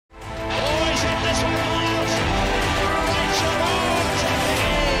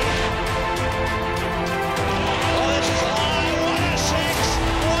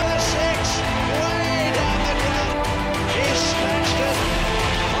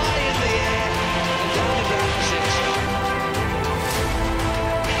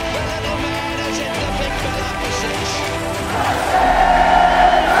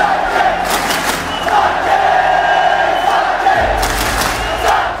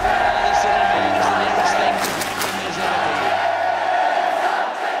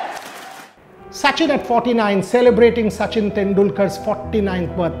Sachin at 49 celebrating Sachin Tendulkar's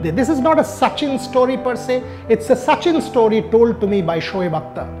 49th birthday. This is not a Sachin story per se, it's a Sachin story told to me by Shoaib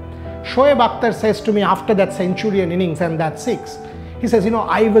Akhtar. Shoaib Akhtar says to me after that centurion innings and that six, he says, you know,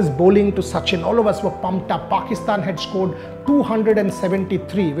 I was bowling to Sachin, all of us were pumped up. Pakistan had scored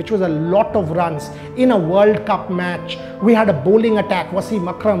 273, which was a lot of runs in a World Cup match. We had a bowling attack, Wasim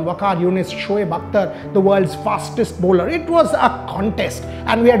Akram, Waqar Yunis, Shoaib Akhtar, the world's fastest bowler. It was a contest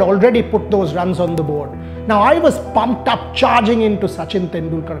and we had already put those runs on the board. Now I was pumped up, charging into Sachin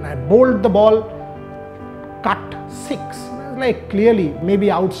Tendulkar, and I bowled the ball, cut six. Like clearly,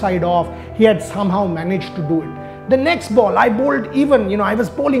 maybe outside off, he had somehow managed to do it. The next ball, I bowled even, you know, I was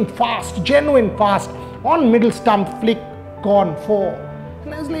bowling fast, genuine fast, on middle stump, flick, gone, four.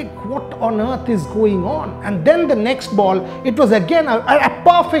 And I was like, what on earth is going on? And then the next ball, it was again a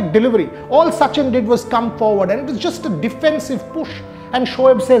perfect delivery. All Sachin did was come forward and it was just a defensive push. And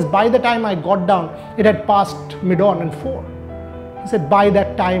Shoaib says, by the time I got down, it had passed mid-on and four. He said, by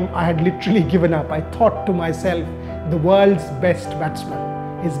that time, I had literally given up. I thought to myself, the world's best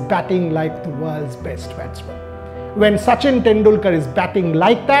batsman is batting like the world's best batsman. When Sachin Tendulkar is batting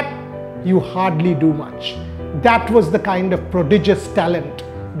like that, you hardly do much. That was the kind of prodigious talent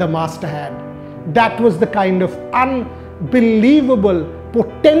the master had. That was the kind of unbelievable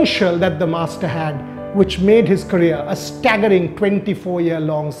potential that the master had, which made his career a staggering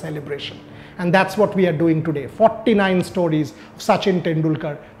 24-year-long celebration. And that's what we are doing today. 49 stories of Sachin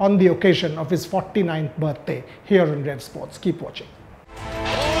Tendulkar on the occasion of his 49th birthday here on Rev Sports. Keep watching.